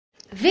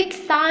Vic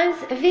Science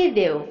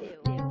Video.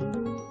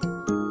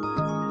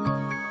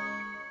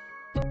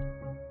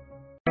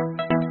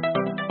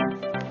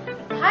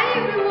 Hi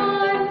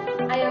everyone,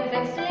 I am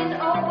Vixen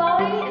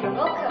O'Wally and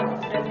welcome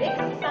to the Vic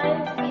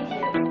Science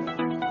Video.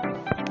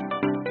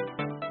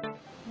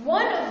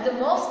 One of the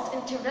most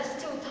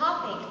interesting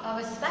topics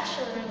of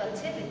special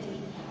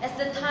relativity is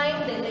the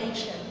time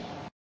dilation.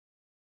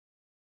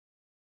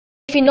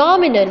 The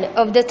phenomenon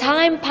of the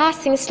time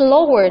passing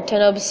slower to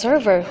an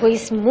observer who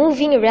is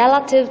moving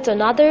relative to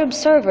another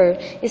observer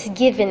is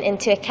given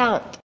into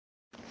account.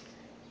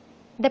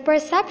 The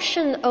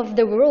perception of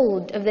the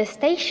world of the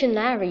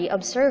stationary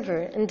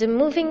observer and the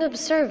moving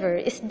observer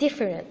is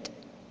different.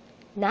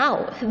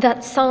 Now,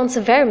 that sounds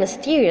very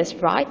mysterious,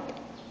 right?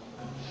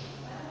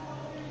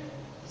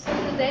 So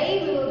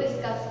today we will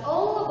discuss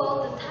all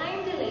about the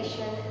time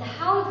dilation and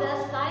how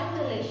does time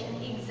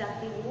dilation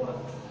exactly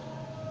works.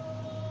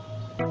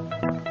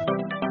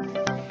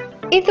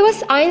 It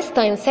was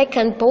Einstein's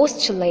second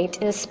postulate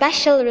in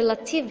special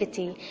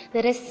relativity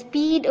that the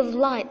speed of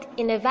light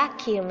in a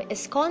vacuum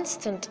is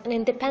constant and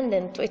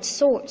independent to its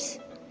source.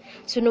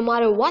 So no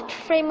matter what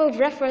frame of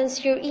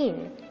reference you're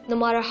in, no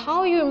matter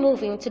how you're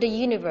moving to the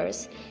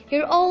universe,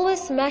 you'll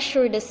always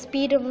measure the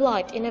speed of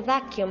light in a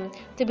vacuum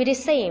to be the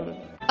same.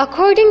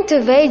 According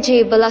to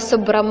V.J.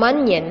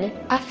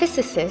 Balasubramanian, a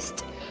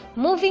physicist,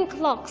 moving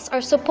clocks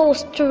are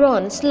supposed to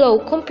run slow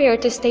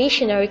compared to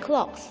stationary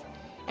clocks,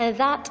 and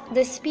that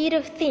the speed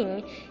of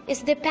thing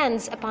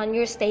depends upon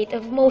your state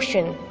of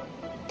motion.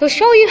 To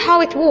show you how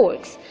it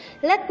works,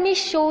 let me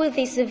show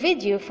this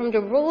video from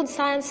the World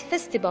Science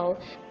Festival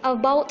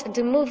about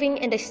the moving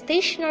and the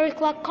stationary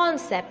clock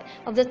concept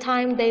of the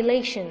time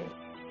dilation.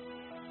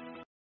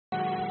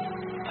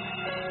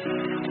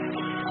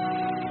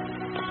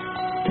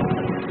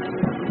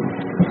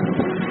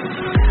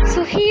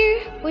 So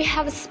here we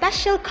have a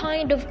special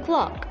kind of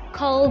clock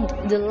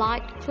called the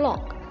light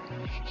clock.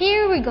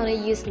 Here we're going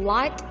to use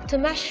light to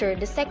measure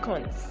the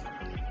seconds.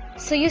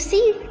 So you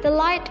see the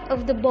light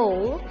of the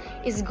bowl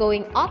is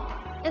going up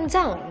and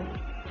down,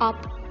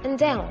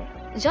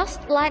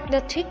 just like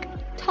the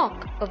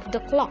tick-tock of the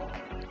clock.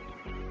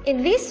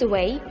 In this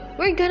way,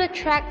 we're going to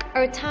track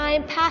our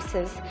time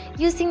passes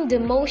using the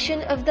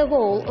motion of the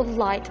bowl of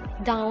light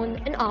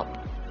down and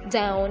up,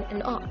 down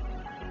and up.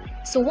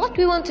 So what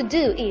we want to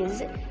do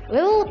is, we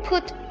will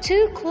put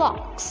two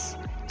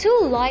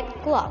light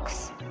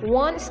clocks,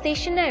 one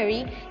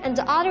stationary and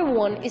the other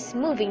one is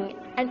moving,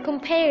 and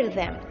compare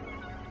them.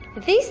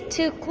 These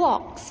two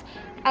clocks,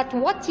 at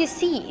what you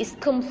see, is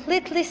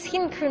completely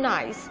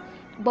synchronized.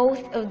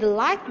 Both of the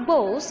light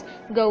bowls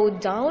go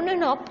down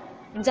and up,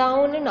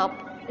 down and up,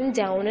 and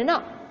down and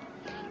up.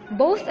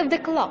 Both of the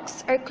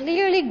clocks are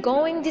clearly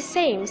going the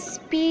same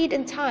speed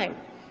and time.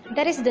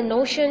 That is the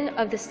notion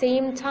of the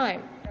same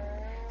time.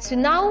 So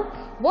now,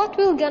 what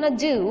we're gonna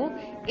do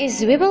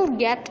is we will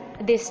get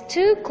these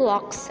two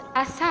clocks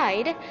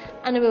aside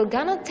and we're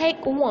gonna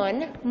take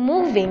one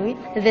moving,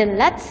 then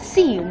let's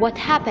see what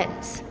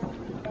happens.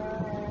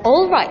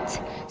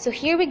 Alright, so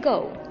here we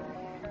go.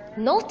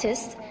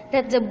 Notice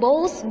that the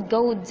bowls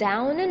go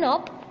down and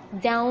up,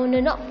 down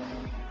and up.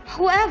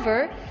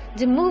 However,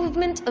 the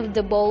movement of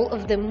the bowl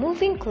of the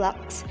moving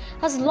clocks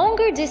has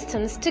longer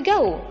distance to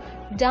go,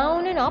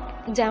 down and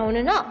up, down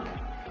and up.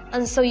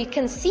 And so you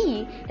can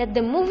see that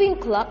the moving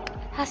clock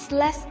has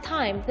less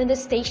time than the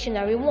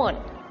stationary one.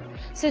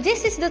 So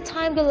this is the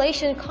time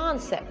dilation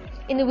concept,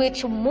 in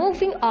which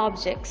moving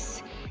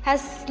objects has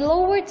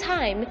slower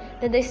time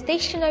than the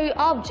stationary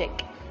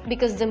object,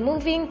 because the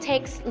moving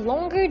takes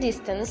longer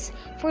distance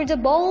for the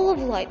ball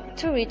of light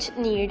to reach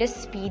near the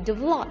speed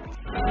of light.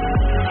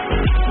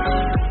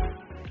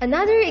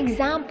 Another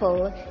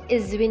example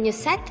is when you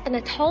set an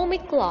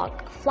atomic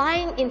clock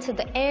flying into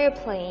the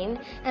airplane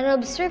and an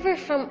observer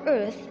from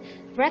Earth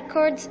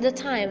records the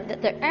time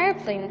that the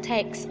airplane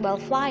takes while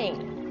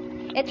flying.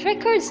 It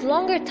records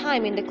longer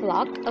time in the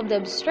clock of the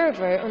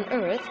observer on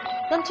Earth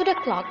than to the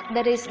clock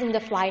that is in the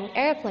flying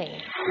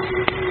airplane.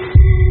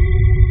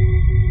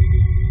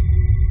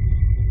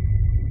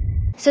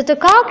 So to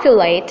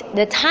calculate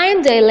the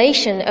time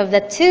dilation of the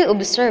two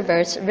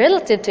observers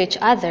relative to each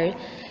other,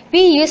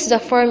 we use the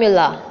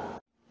formula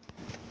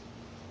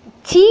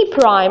T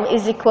prime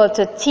is equal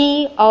to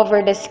T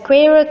over the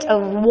square root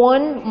of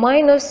 1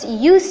 minus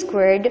U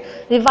squared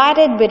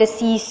divided by the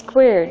C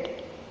squared.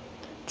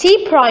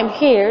 T prime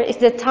here is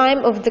the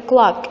time of the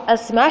clock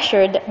as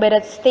measured by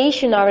the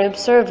stationary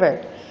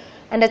observer,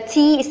 and the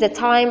T is the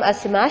time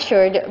as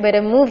measured by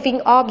the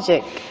moving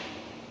object.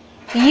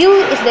 U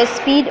is the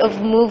speed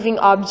of moving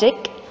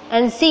object,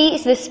 and C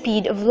is the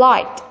speed of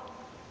light.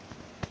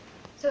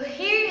 So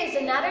here is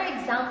another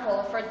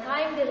example for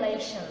time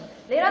dilation.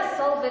 Let us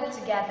solve it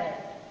together.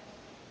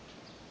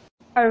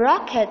 A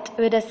rocket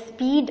with a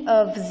speed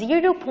of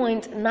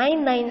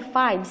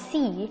 0.995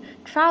 c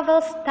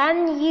travels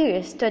 10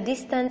 years to a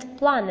distant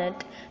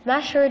planet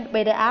measured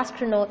by the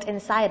astronaut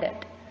inside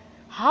it.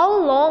 How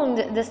long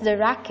does the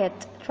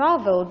rocket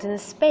travel in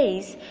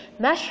space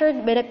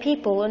measured by the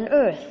people on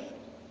Earth?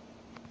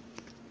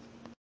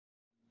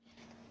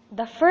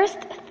 The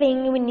first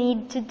thing we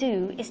need to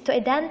do is to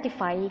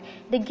identify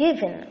the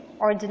given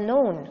or the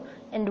known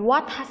and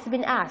what has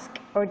been asked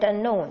or the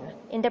unknown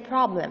in the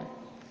problem.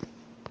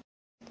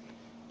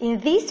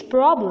 In this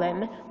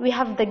problem, we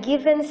have the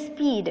given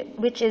speed,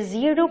 which is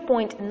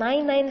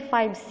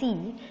 0.995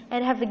 c,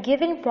 and have a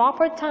given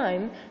proper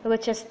time,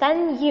 which is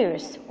 10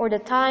 years, or the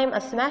time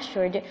as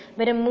measured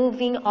by the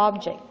moving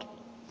object.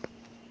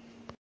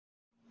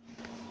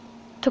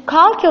 To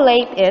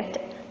calculate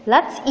it,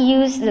 let's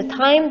use the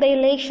time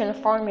dilation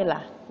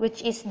formula,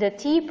 which is the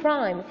t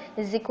prime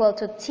is equal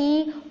to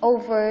t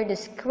over the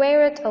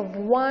square root of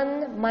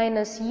 1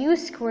 minus u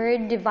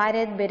squared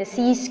divided by the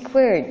c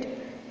squared.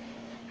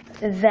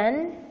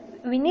 Then,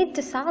 we need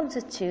to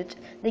substitute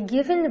the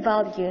given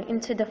value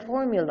into the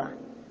formula.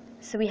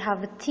 So we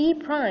have t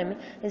prime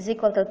is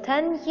equal to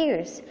 10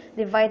 years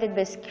divided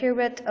by square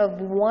root of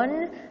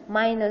 1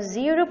 minus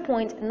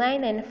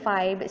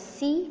 0.995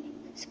 c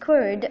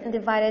squared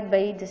divided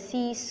by the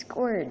c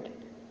squared.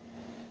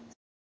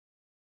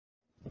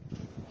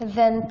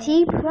 Then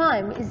t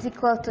prime is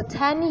equal to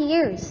 10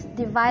 years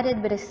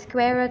divided by the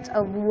square root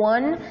of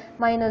 1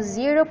 minus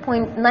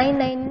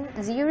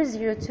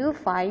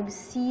 0.990025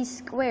 c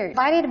squared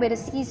divided by the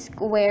c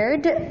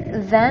squared.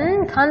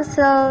 Then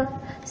cancel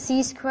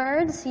c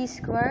squared,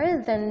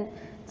 then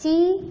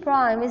t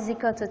prime is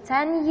equal to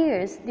 10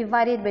 years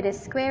divided by the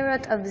square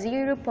root of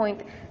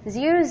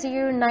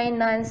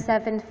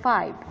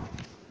 0.009975.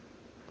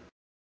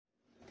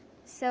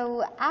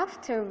 So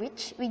after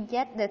which we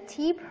get the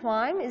t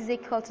prime is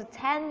equal to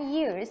 10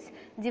 years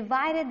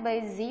divided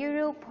by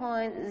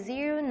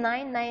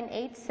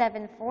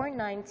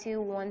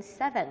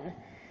 0.0998749217.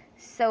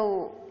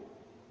 So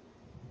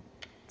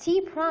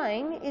t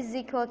prime is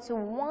equal to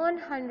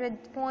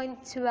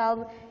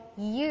 100.12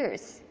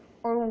 years,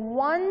 or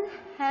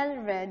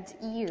 100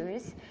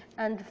 years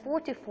and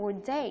 44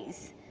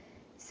 days.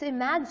 So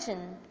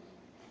imagine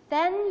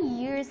 10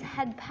 years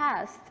had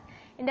passed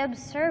and the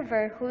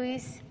observer who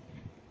is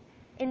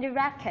in the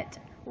rocket,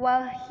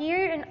 while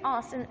here in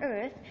us on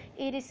Earth,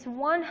 it is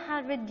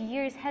 100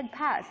 years had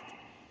passed.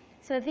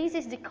 So this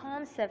is the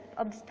concept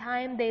of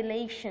time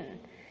dilation,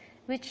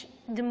 which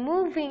the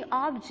moving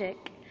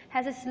object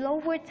has a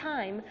slower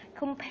time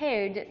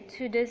compared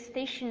to the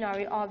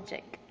stationary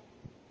object.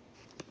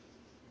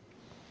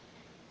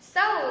 So,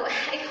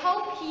 I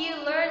hope you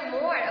learn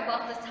more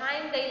about the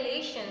time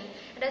dilation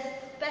and the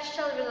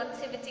special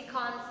relativity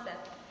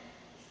concept.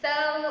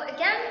 So,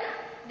 again,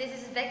 this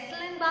is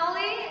Vexelin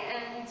Bali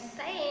and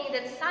saying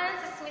that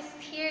science is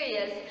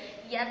mysterious,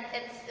 yet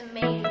it's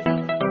amazing.